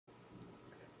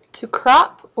To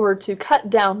crop or to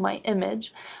cut down my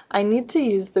image, I need to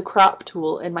use the crop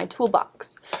tool in my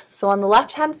toolbox. So on the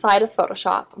left-hand side of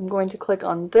Photoshop, I'm going to click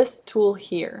on this tool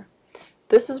here.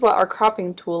 This is what our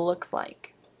cropping tool looks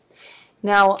like.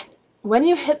 Now, when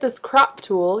you hit this crop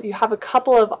tool, you have a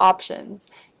couple of options.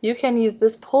 You can use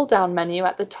this pull-down menu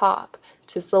at the top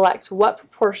to select what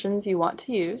proportions you want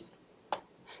to use.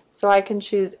 So I can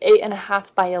choose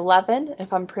 8.5 by 11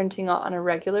 if I'm printing on a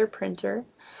regular printer,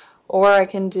 or I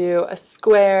can do a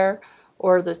square,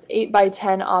 or this 8 by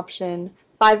 10 option,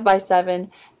 5 by 7,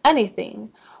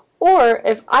 anything. Or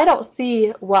if I don't see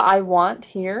what I want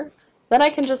here, then I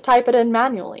can just type it in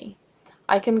manually.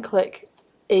 I can click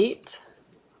 8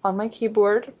 on my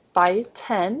keyboard by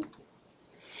 10,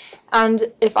 and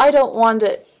if I don't want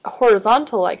it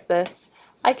horizontal like this,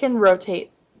 I can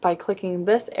rotate by clicking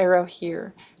this arrow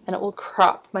here, and it will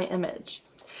crop my image.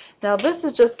 Now this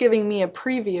is just giving me a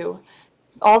preview.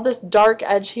 All this dark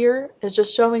edge here is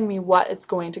just showing me what it's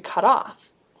going to cut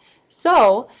off.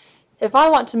 So if I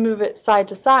want to move it side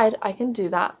to side, I can do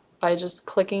that by just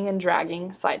clicking and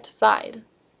dragging side to side.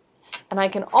 And I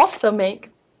can also make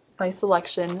my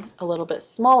selection a little bit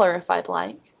smaller if I'd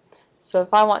like. So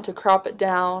if I want to crop it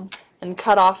down and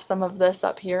cut off some of this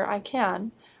up here, I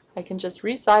can. I can just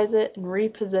resize it and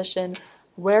reposition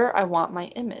where I want my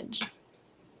image.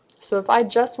 So if I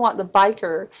just want the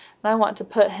biker and I want to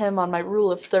put him on my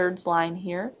rule of thirds line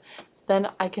here, then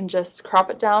I can just crop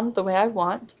it down the way I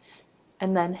want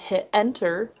and then hit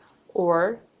enter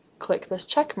or click this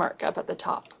check mark up at the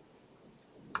top.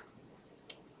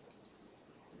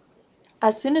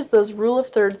 As soon as those rule of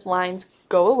thirds lines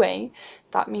go away,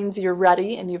 that means you're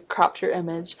ready and you've cropped your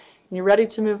image and you're ready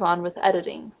to move on with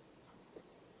editing.